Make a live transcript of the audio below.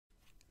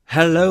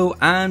Hello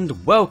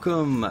and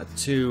welcome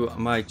to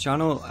my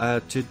channel.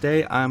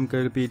 Today I'm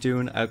going to be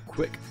doing a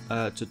quick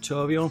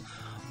tutorial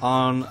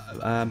on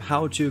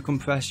how to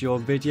compress your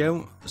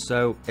video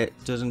so it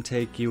doesn't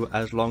take you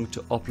as long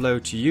to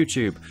upload to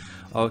YouTube.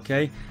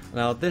 Okay,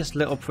 now this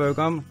little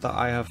program that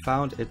I have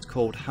found, it's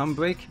called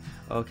Handbrake.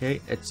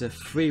 Okay, it's a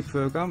free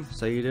program,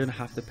 so you don't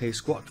have to pay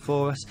squat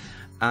for it,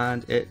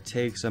 and it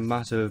takes a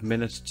matter of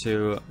minutes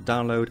to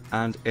download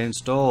and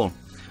install.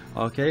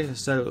 Okay,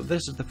 so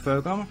this is the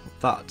program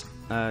that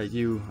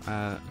you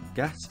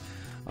get.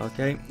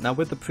 Okay, now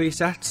with the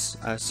presets,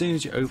 as soon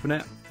as you open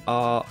it,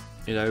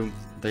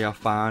 they are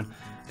fine.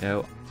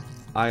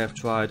 I have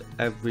tried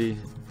every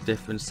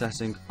different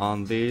setting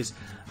on these,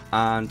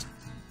 and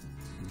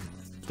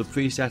the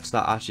presets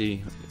that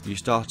actually you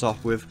start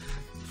off with,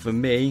 for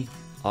me,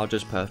 are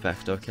just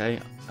perfect. Okay,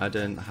 I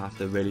didn't have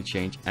to really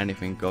change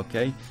anything.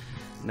 Okay,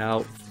 now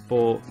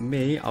for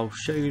me, I'll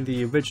show you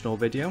the original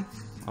video.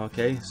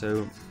 Okay,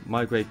 so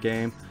my great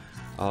game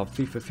of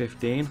FIFA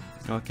 15.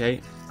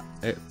 Okay,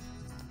 it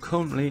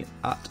currently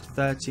at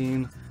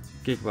 13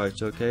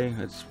 gigabytes. Okay,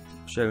 it's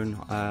shown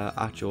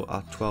actual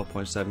at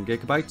 12.7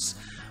 gigabytes.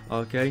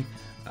 Okay,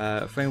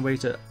 frame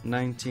rate at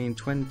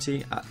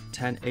 1920 at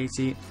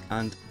 1080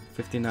 and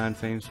 59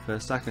 frames per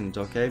second.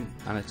 Okay,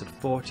 and it's a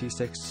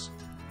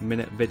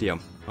 46-minute video.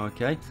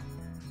 Okay,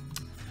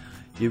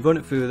 you run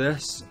it through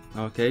this.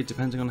 Okay,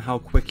 depending on how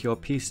quick your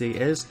PC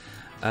is.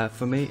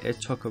 For me,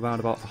 it took around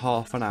about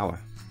half an hour,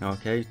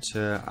 okay,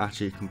 to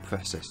actually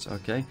compress it.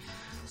 Okay,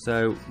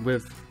 so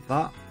with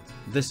that,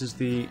 this is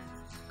the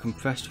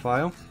compressed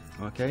file.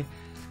 Okay,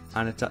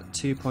 and it's at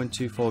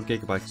 2.24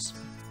 gigabytes.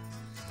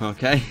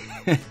 Okay,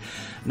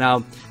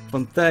 now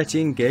from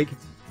 13 gig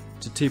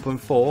to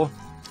 2.4,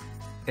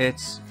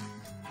 it's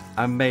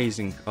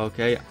amazing.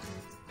 Okay,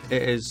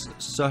 it is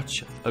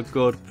such a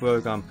good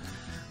program.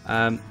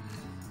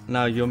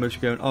 Now you're maybe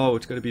going, oh,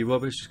 it's going to be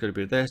rubbish, it's going to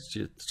be this,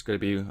 it's going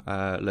to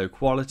be low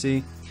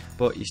quality,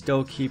 but you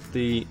still keep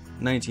the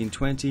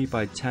 1920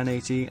 by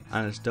 1080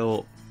 and it's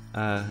still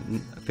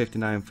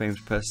 59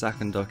 frames per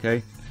second.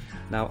 Okay,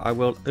 now I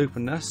will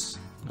open this,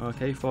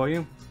 okay, for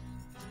you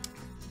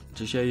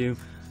to show you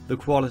the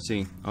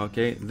quality.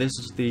 Okay, this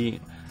is the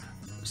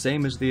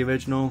same as the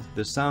original,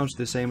 the sound's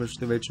the same as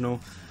the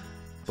original,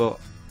 but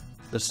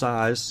the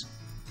size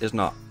is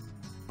not.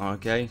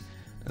 Okay,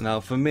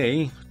 now for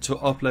me to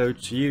upload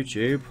to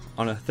YouTube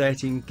on a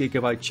 13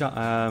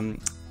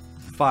 gigabyte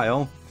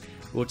file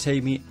will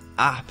take me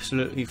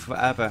absolutely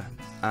forever,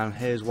 and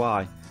here's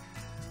why.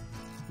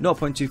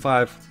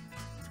 0.25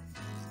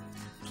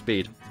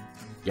 speed.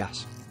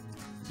 Yes,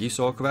 you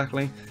saw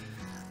correctly.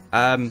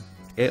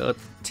 It'll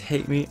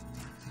take me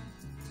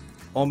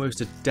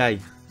almost a day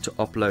to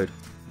upload.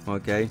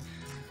 Okay,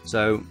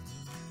 so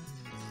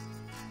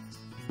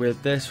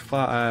with this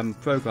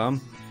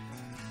program,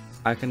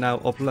 I can now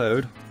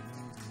upload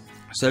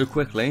so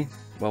quickly.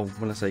 Well,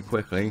 when I say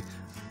quickly,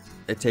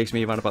 it takes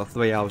me around about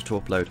 3 hours to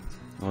upload.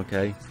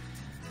 Okay,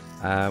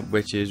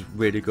 which is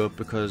really good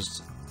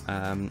because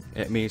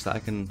it means that I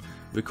can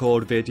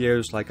record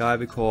videos. Like I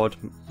record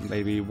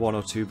maybe 1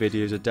 or 2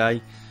 videos a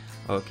day.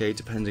 Okay,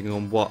 depending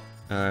on what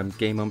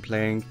game I'm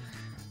playing.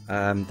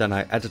 Then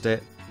I edit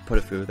it, put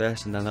it through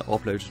this, and then I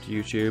upload it to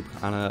YouTube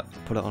and I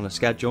put it on a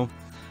schedule.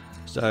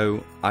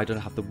 So I don't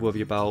have to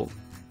worry about,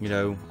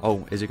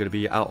 oh, is it going to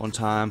be out on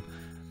time?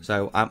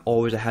 So I'm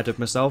always ahead of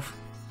myself.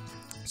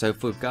 So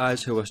for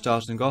guys who are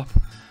starting up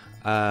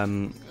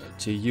to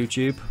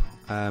YouTube,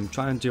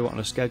 try and do it on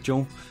a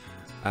schedule.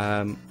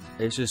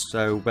 It's just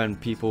so when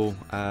people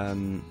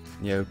come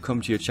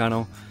to your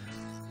channel,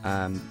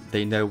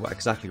 they know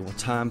exactly what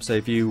time. So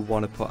if you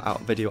want to put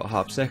out a video at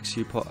 6:30,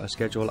 you put a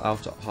schedule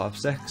out at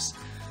 6:30,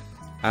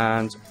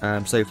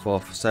 and so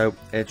forth. So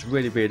it's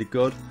really, really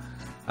good.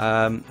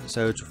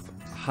 So it's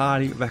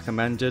highly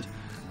recommended.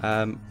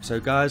 So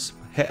guys,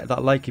 hit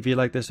that like if you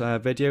like this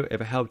video,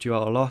 if it helped you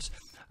out a lot.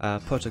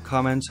 Put a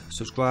comment,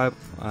 subscribe,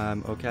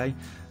 okay,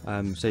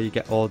 so you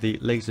get all the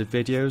latest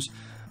videos.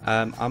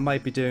 I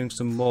might be doing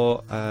some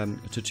more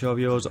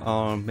tutorials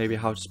on maybe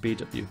how to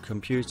speed up your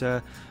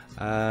computer.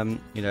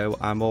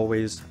 I'm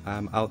always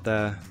out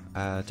there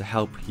to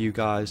help you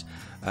guys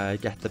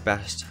get the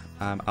best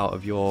out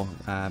of your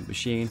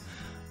machine.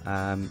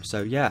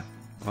 So yeah,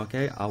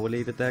 okay, I will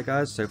leave it there,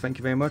 guys. So thank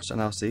you very much,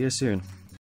 and I'll see you soon.